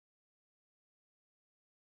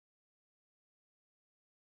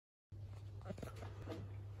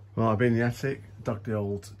Well, I've been in the attic, dug the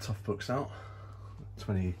old tough books out.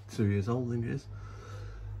 22 years old, I think it is.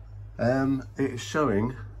 It's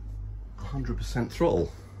showing 100%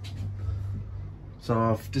 throttle. So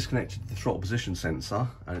I've disconnected the throttle position sensor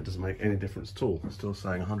and it doesn't make any difference at all. It's still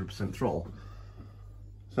saying 100% throttle.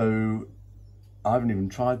 So I haven't even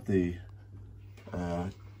tried the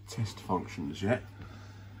test functions yet.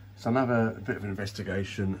 So I'll have a bit of an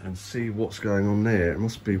investigation and see what's going on there. It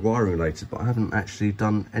must be wiring related, but I haven't actually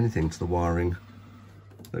done anything to the wiring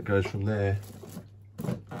that goes from there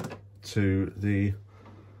to the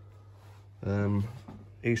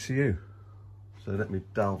ECU. So let me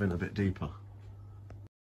delve in a bit deeper.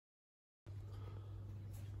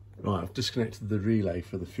 Right, I've disconnected the relay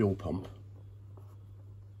for the fuel pump.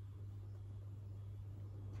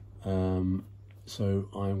 So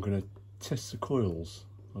I'm going to test the coils.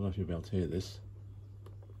 I don't know if you'll be able to hear this.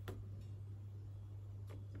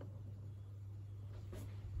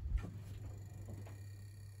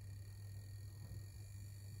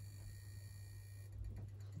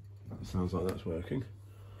 It sounds like that's working.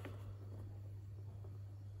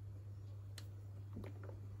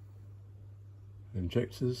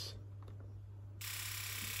 Injectors,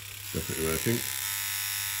 definitely working.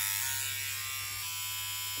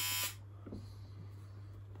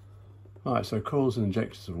 Alright, so coils and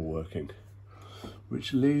injectors are all working,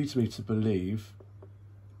 which leads me to believe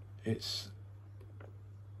it's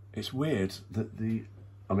weird that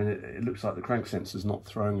it looks like the crank sensor's not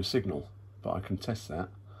throwing a signal, but I can test that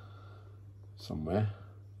somewhere.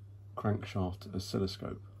 Crankshaft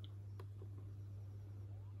oscilloscope.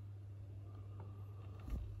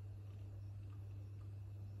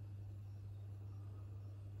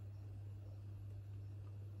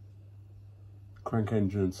 Crank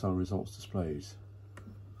engine and cell results displays.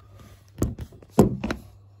 Give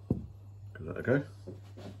that a go.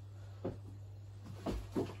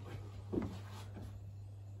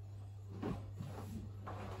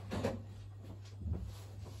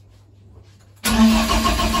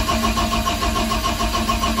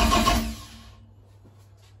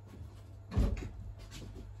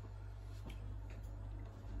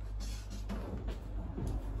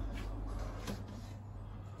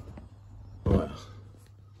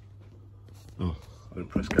 Oh, I didn't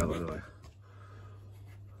press gather, did I?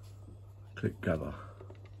 Click gather.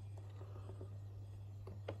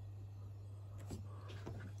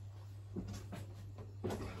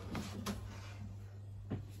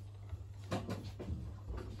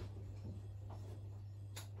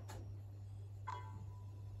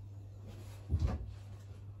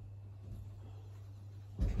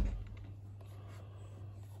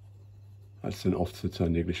 That's sent off to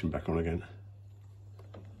turn the ignition back on again.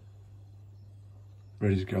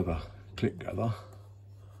 Ready to gather, click gather.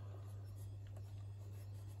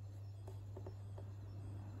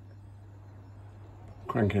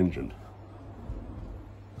 Crank engine.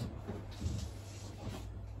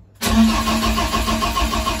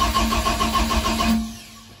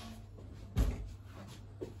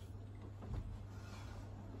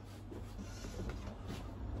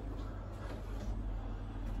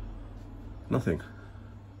 Nothing.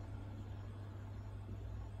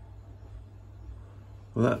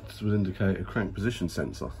 Well, that would indicate a crank position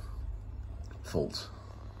sensor fault.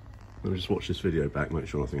 Let me just watch this video back, make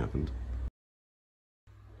sure nothing happened.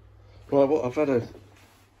 Well, I've had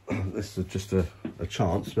this is just a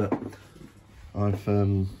chance, but I've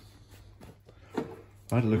had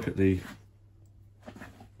a look at the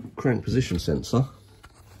crank position sensor.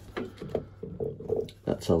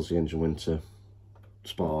 That tells the engine when to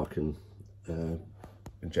spark and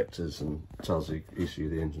injectors, and tells the ECU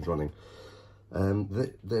the engine's running.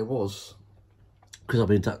 There was, because I've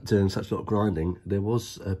been doing such a lot of grinding, there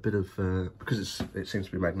was a bit of, because it seems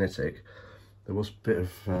to be magnetic, there was a bit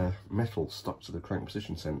of metal stuck to the crank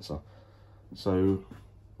position sensor. So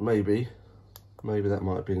maybe that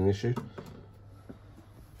might have been an issue.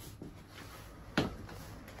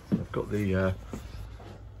 I've got the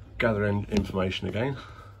gather information again.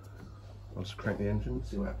 I'll just crank the engine,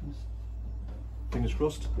 see what happens. Fingers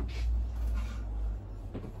crossed.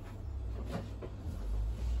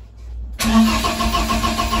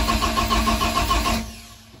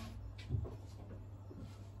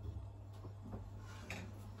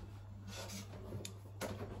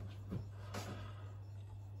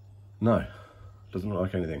 No, doesn't look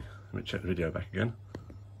like anything. Let me check the video back again.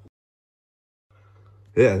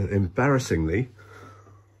 Yeah, embarrassingly,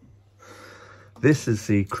 this is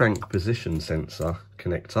the crank position sensor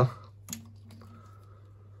connector.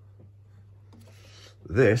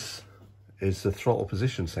 This is the throttle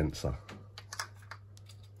position sensor.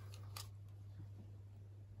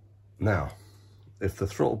 Now, if the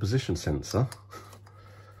throttle position sensor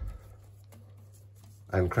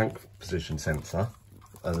and crank position sensor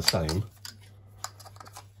are the same,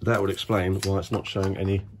 that would explain why it's not showing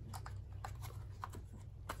any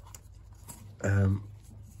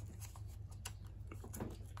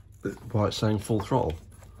why it's saying full throttle.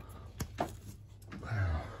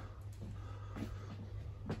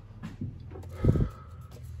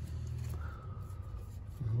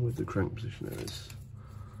 With the crank position there is,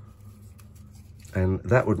 and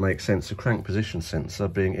that would make sense, a crank position sensor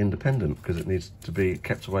being independent, because it needs to be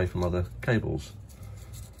kept away from other cables.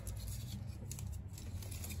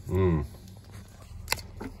 Who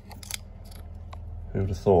would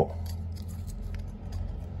have thought?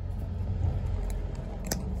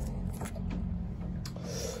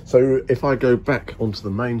 So if I go back onto the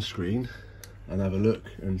main screen and have a look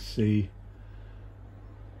and see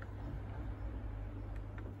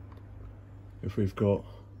if we've got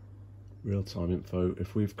real-time info,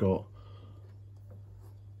 if we've got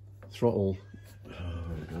throttle, there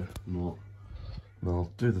we go, not,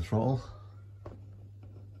 I'll do the throttle,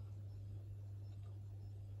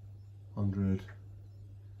 100,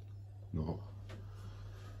 not.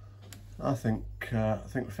 I think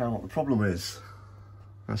we found what the problem is.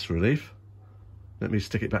 That's a relief. Let me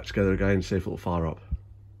stick it back together again and see if it'll fire up.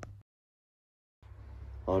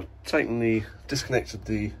 I've disconnected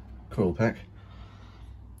the coil pack,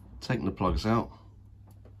 taken the plugs out.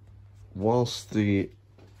 Whilst the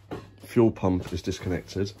fuel pump is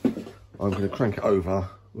disconnected, I'm going to crank it over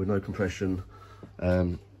with no compression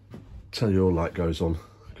till your light goes on,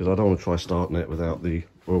 because I don't want to try starting it without the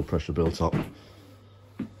oil pressure built up.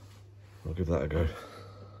 I'll give that a go.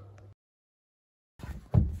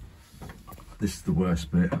 This is the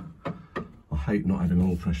worst bit. I hate not having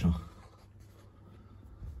oil pressure.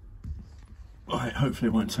 Right, hopefully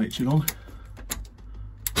it won't take too long.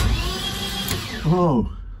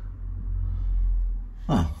 Oh,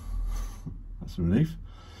 that's a relief.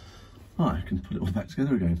 I can put it all back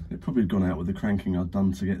together again. It probably had gone out with the cranking I'd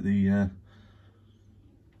done to get the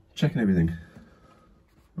checking everything.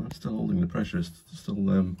 Well, it's still holding the pressure. It's still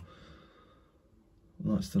the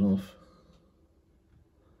light's still off.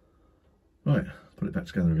 Right, put it back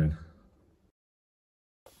together again.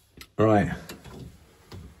 Right,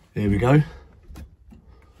 here we go.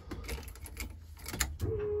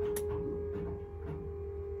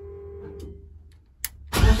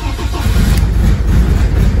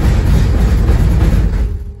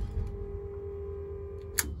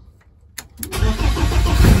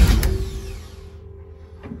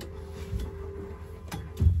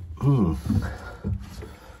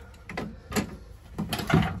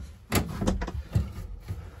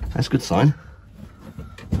 That's a good sign.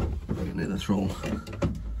 Near the throttle.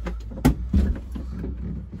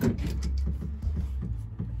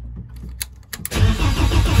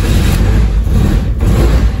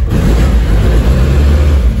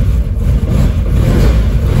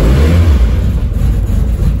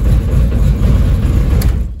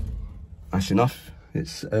 That's enough.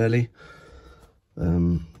 It's early.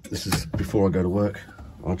 This is before I go to work.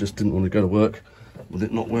 I just didn't want to go to work with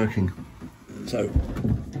it not working. So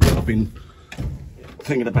I've been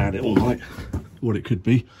thinking about it all night, what it could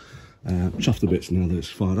be. Chuffed the bits now that it's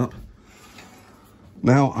fired up.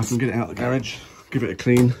 Now I can get it out of the garage, give it a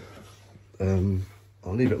clean.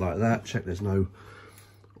 I'll leave it like that, check there's no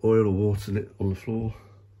oil or water lit on the floor,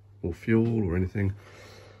 or fuel or anything.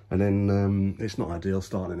 And then it's not ideal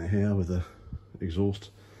starting it here with the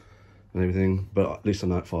exhaust and everything, but at least I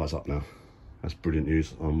know it fires up now. That's brilliant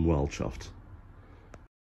news. I'm well chuffed.